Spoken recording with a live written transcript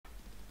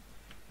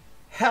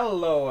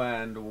Hello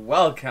and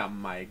welcome,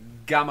 my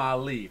Gamma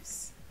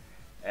Leaves.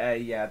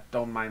 Yeah,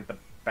 don't mind the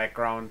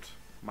background.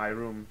 My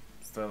room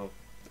still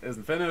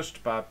isn't finished,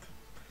 but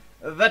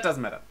that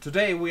doesn't matter.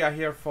 Today we are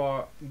here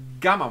for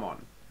Gammamon.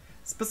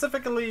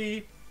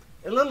 Specifically,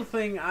 a little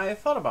thing I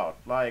thought about.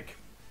 Like,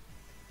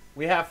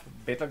 we have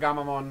Beta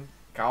Gammamon,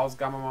 Chaos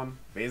Gammamon,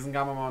 Wesen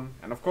Gammamon,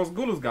 and of course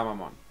Gulus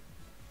Gammamon.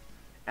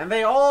 And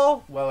they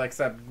all, well,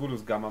 except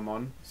Gulus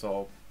Gammamon,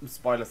 so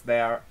spoilers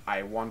there,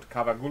 I won't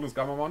cover Gulus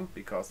Gammamon,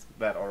 because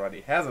that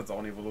already has its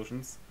own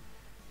evolutions.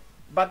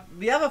 But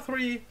the other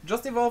three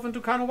just evolve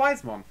into kind of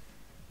Weismon.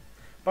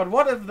 But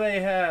what if they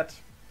had,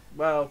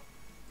 well,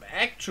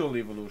 actual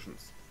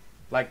evolutions?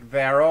 Like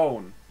their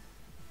own.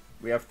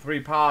 We have three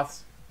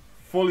paths,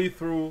 fully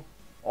through,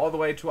 all the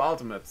way to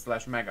Ultimate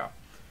 / Mega.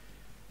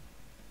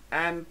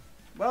 And,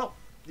 well,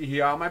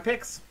 here are my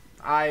picks.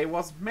 I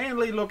was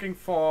mainly looking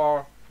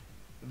for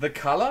the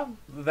color,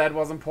 that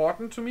was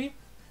important to me.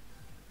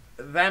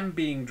 Them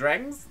being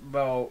dragons,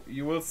 though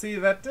you will see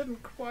that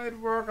didn't quite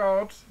work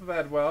out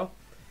that well.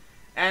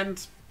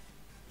 And,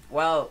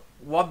 well,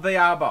 what they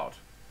are about.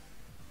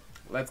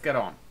 Let's get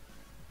on.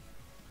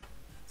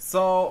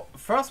 So,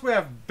 first we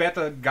have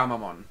Battle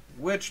Gammamon,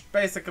 which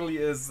basically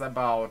is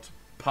about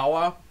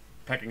power,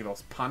 packing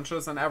those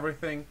punches and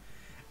everything.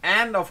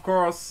 And, of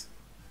course,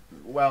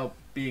 well,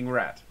 being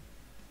red.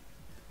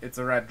 It's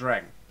a red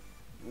dragon.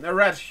 A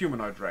red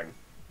humanoid dragon.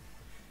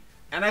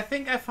 And I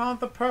think I found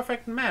the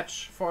perfect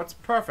match for its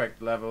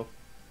perfect level.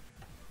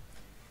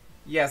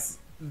 Yes,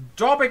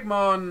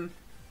 Digimon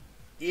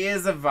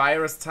is a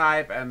virus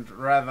type and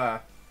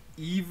rather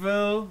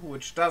evil,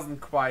 which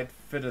doesn't quite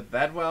fit it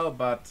that well,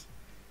 but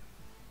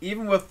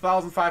even with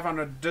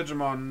 1500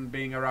 Digimon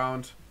being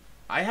around,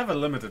 I have a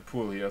limited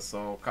pool here,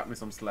 so cut me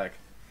some slack.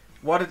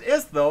 What it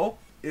is, though,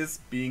 is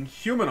being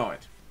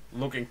humanoid,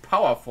 looking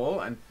powerful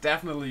and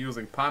definitely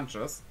using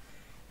punches,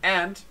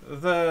 and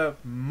the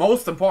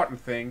most important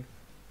thing,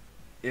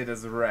 it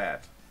is red.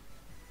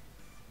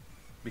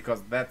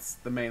 Because that's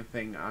the main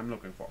thing I'm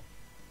looking for.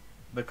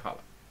 The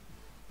color.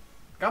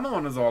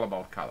 Gammamon is all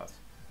about colors.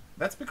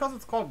 That's because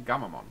it's called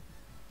Gammamon.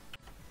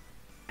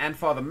 And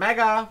for the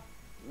Mega,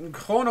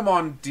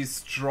 Chronomon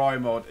Destroy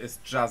Mode is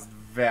just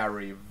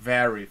very,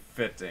 very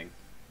fitting.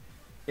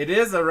 It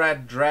is a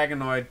red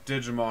Dragonoid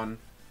Digimon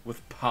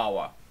with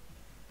power.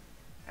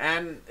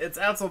 And it's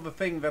also the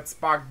thing that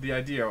sparked the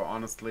idea,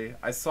 honestly.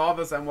 I saw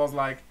this and was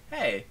like,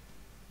 hey,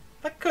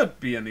 that could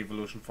be an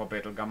evolution for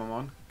Battle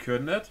Gammamon,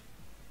 couldn't it?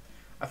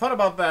 I thought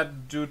about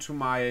that due to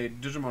my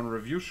Digimon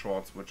review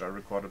shorts, which I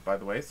recorded by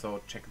the way,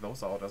 so check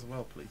those out as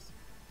well, please.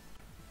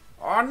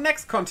 Our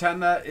next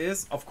contender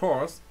is, of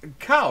course,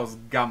 Chaos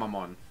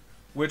Gammamon,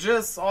 which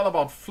is all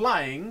about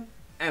flying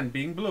and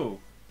being blue.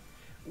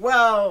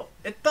 Well,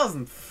 it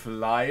doesn't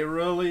fly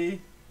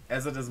really,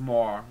 as it is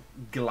more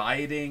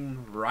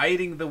gliding,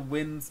 riding the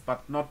winds,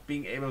 but not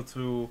being able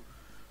to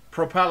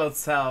propel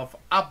itself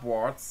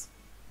upwards.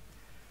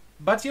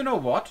 But you know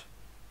what?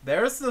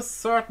 There is a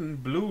certain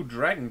blue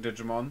dragon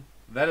Digimon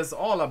that is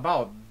all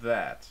about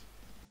that.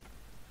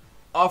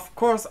 Of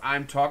course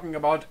I'm talking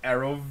about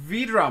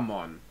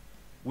Aerovidramon,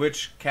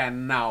 which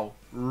can now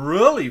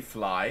really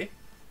fly,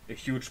 a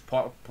huge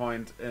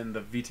point in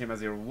the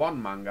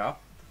VTMA01 manga,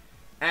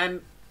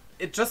 and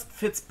it just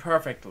fits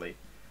perfectly.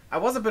 I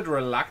was a bit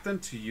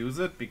reluctant to use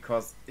it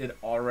because it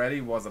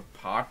already was a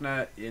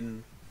partner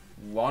in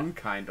one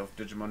kind of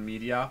Digimon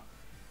media,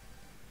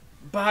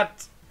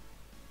 but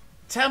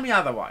tell me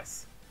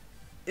otherwise.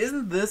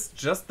 Isn't this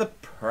just the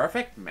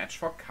perfect match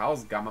for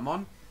Chaos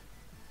Gammamon?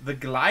 The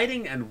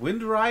gliding and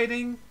wind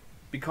riding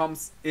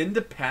becomes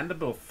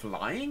independable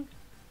flying?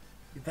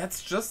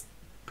 That's just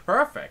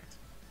perfect.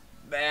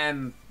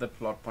 And the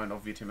plot point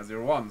of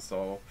VTMA01,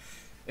 so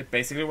it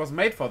basically was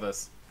made for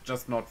this,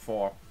 just not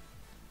for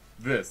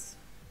this.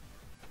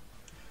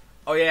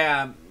 Oh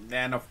yeah,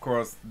 and of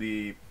course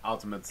the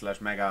Ultimate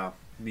 / Mega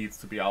needs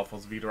to be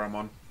Alphos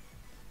Vidramon.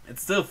 It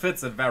still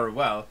fits it very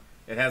well.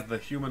 It has the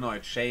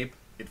humanoid shape,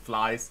 it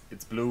flies,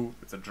 it's blue,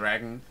 it's a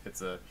dragon,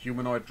 it's a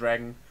humanoid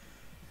dragon.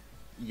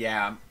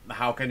 Yeah,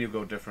 how can you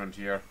go different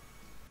here?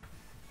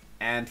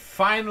 And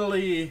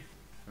finally,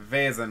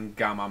 Wesen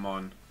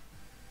Gammamon.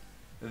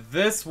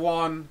 This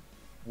one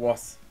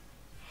was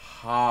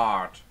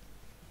hard.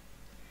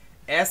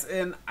 As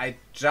in, I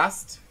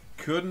just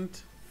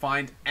couldn't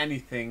find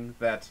anything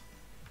that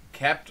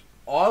kept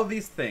all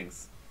these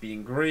things,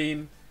 being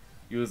green,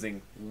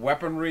 using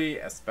weaponry,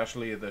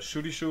 especially the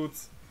shooty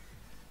shoots,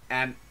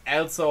 and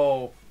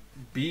also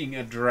being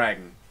a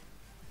dragon.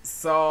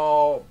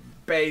 So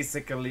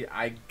basically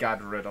I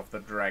got rid of the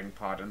dragon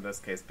part in this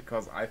case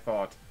because I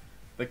thought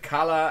the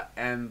color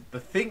and the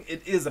thing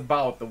it is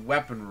about, the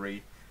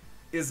weaponry,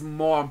 is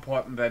more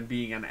important than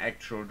being an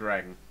actual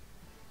dragon.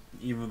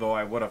 Even though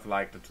I would have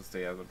liked it to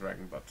stay as a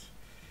dragon, but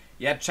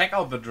yeah, check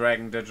out the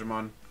dragon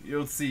Digimon.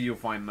 You'll see you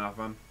find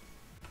nothing.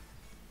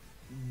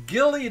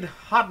 Gilead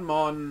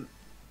Hudmon,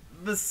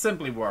 this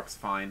simply works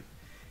fine.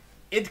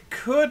 It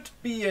could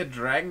be a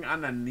dragon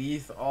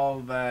underneath all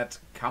that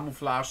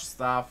camouflage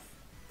stuff.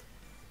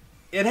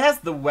 It has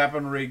the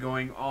weaponry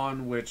going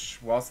on, which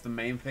was the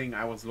main thing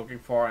I was looking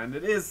for, and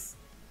it is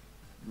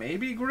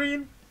maybe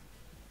green?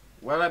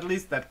 Well, at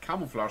least that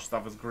camouflage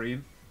stuff is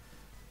green.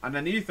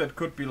 Underneath it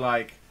could be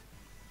like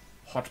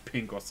hot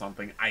pink or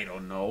something, I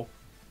don't know.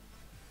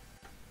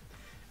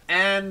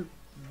 And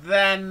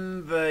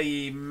then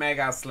the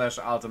Mega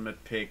 /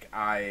 Ultimate pick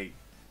I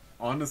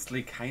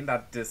honestly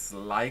kinda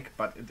dislike,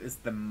 but it is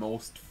the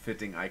most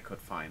fitting I could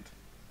find.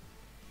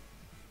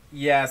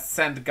 Yes,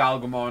 Sand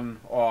Galgamon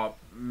or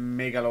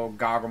Megalo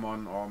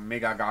Gargamon or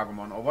Mega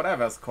Gargamon or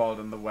whatever it's called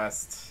in the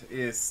West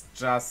is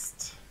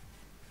just...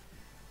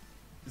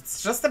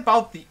 It's just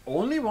about the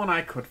only one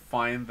I could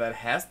find that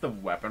has the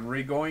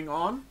weaponry going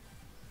on.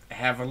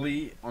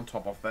 Heavily on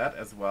top of that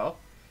as well.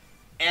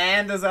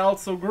 And is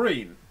also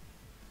green.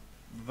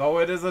 Though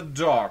it is a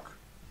dog,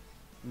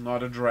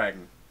 not a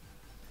dragon.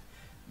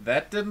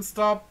 That didn't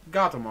stop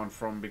Gammamon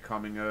from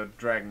becoming a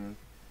dragon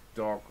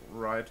dog,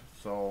 right?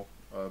 So,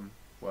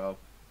 well,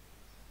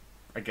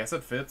 I guess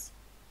it fits.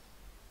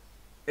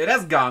 It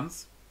has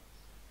guns.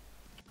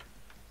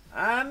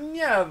 And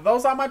yeah,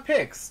 those are my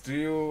picks. Do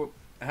you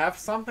have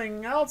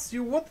something else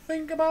you would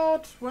think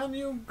about when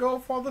you go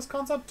for this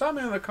concept? Tell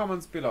me in the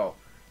comments below.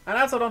 And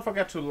also don't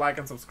forget to like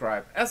and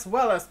subscribe, as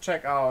well as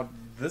check out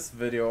this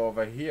video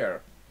over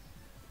here.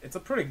 It's a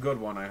pretty good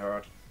one, I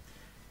heard.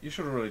 You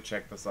should really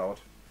check this out.